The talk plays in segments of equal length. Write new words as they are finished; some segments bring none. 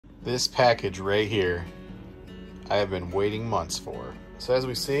This package right here, I have been waiting months for. So as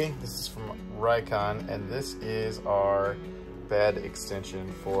we see, this is from Rikon, and this is our bed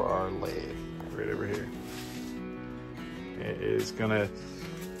extension for our lathe, right over here. It is gonna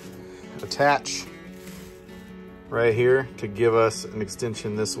attach right here to give us an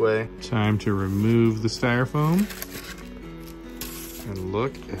extension this way. Time to remove the styrofoam. And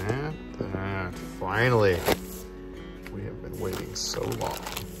look at that, finally. We have been waiting so long.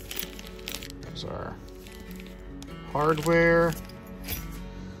 There's our hardware.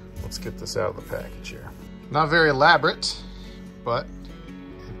 Let's get this out of the package here. Not very elaborate, but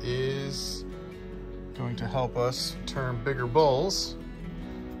it is going to help us turn bigger bowls.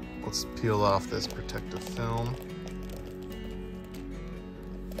 Let's peel off this protective film.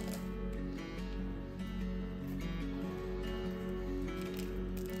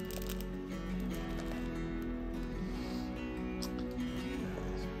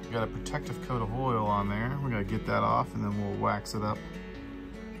 Got a protective coat of oil on there. We're gonna get that off and then we'll wax it up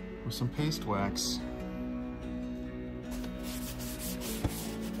with some paste wax.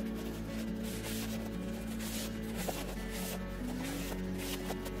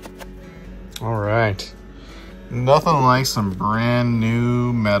 All right, nothing like some brand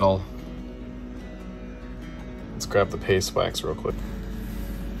new metal. Let's grab the paste wax real quick.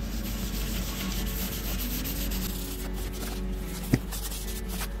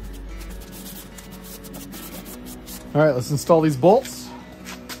 All right, let's install these bolts.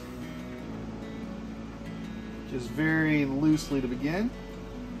 Just very loosely to begin.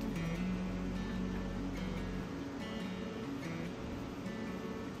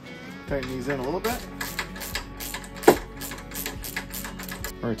 Tighten these in a little bit.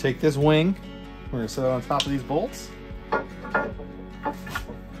 We're gonna take this wing, we're gonna set it on top of these bolts.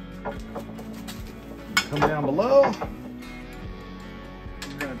 Come down below.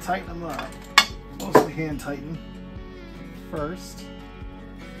 We're gonna tighten them up. Mostly hand tighten first,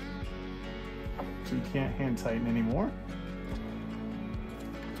 so you can't hand tighten anymore.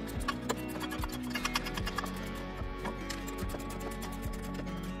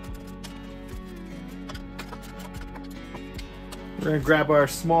 We're going to grab our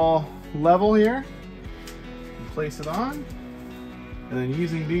small level here and place it on, and then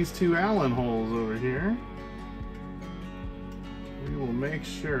using these two Allen holes over here, we will make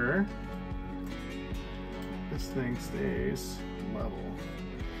sure this thing stays level.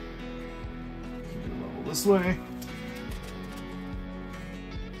 Keep it level this way.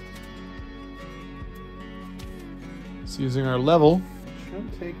 So using our level,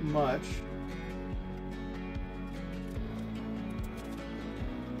 shouldn't take much.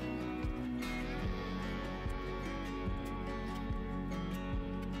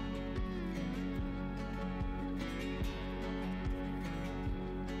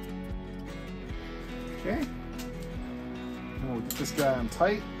 Okay. We'll get this guy on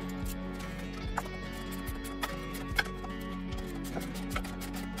tight.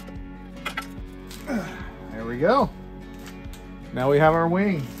 There we go. Now we have our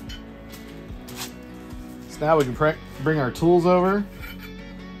wing. So now we can bring our tools over.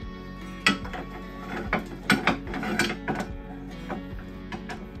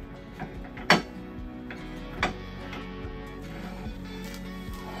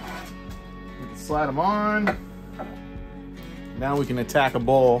 We can slide them on. Now we can attack a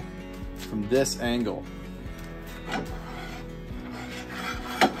bowl from this angle. We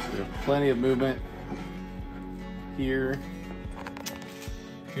have plenty of movement here.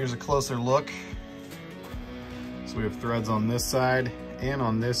 Here's a closer look. So we have threads on this side and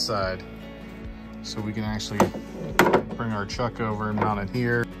on this side. So we can actually bring our chuck over and mount it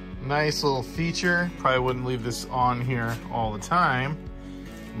here. Nice little feature. Probably wouldn't leave this on here all the time.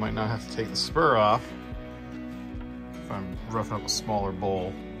 Might not have to take the spur off. If I'm roughing up a smaller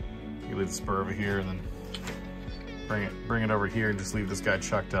bowl, you leave the spur over here and then bring it over here and just leave this guy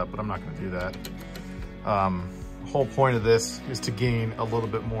chucked up, but I'm not gonna do that. The whole point of this is to gain a little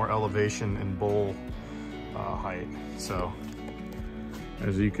bit more elevation and bowl height. So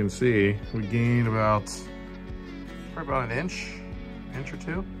as you can see, we gain probably about an inch or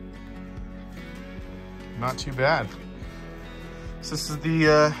two. Not too bad. So this is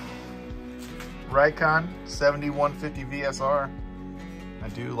the Rikon 70-150vsr. I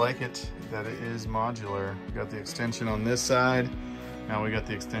do like it that it is modular. We got the extension on this side. Now we got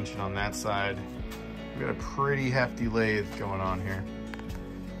the extension on that side. We got a pretty hefty lathe going on here.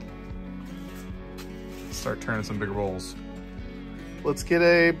 Let's start turning some bigger bowls. Let's get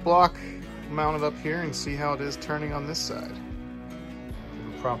a block mounted up here and see how it is turning on this side.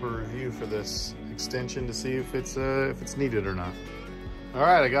 Do a proper review for this extension to see if it's needed or not. All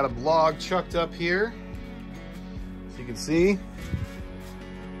right, I got a log chucked up here. As you can see,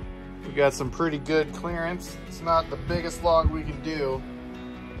 we got some pretty good clearance. It's not the biggest log we can do,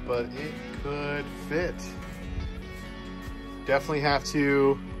 but it could fit. Definitely have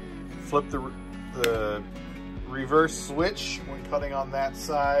to flip the reverse switch when cutting on that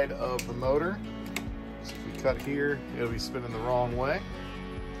side of the motor. So if we cut here, it'll be spinning the wrong way.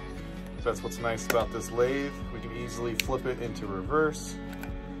 That's what's nice about this lathe. We can easily flip it into reverse,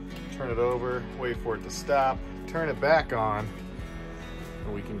 turn it over, wait for it to stop, turn it back on,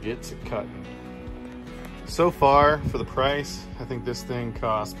 and we can get to cutting. So far, for the price, I think this thing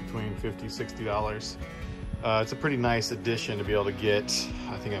costs between $50 and $60. It's a pretty nice addition to be able to get.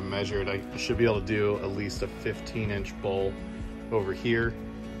 I think I measured, I should be able to do at least a 15-inch bowl over here.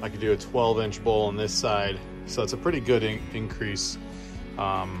 I could do a 12-inch bowl on this side. So it's a pretty good increase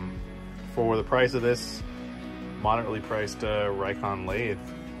for the price of this moderately priced Rikon lathe.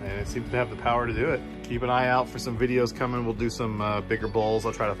 And it seems to have the power to do it. Keep an eye out for some videos coming. We'll do some bigger bowls.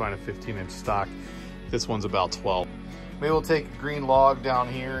 I'll try to find a 15-inch stock. This one's about 12. Maybe we'll take a green log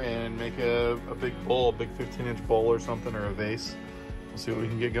down here and make a big bowl, a big 15-inch bowl or something, or a vase. We'll see what we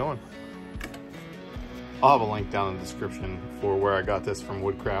can get going. I'll have a link down in the description for where I got this from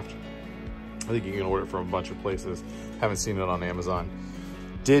Woodcraft. I think you can order it from a bunch of places. Haven't seen it on Amazon.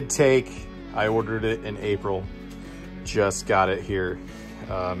 I ordered it in April. Just got it here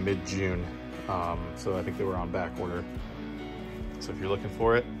mid-June. So I think they were on back order. So if you're looking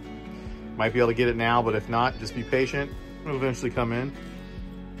for it, might be able to get it now, but if not, just be patient. It'll eventually come in.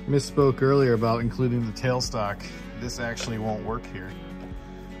 Misspoke earlier about including the tailstock. This actually won't work here.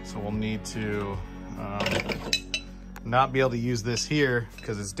 So we'll need to not be able to use this here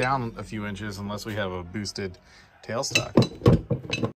because it's down a few inches unless we have a boosted tailstock.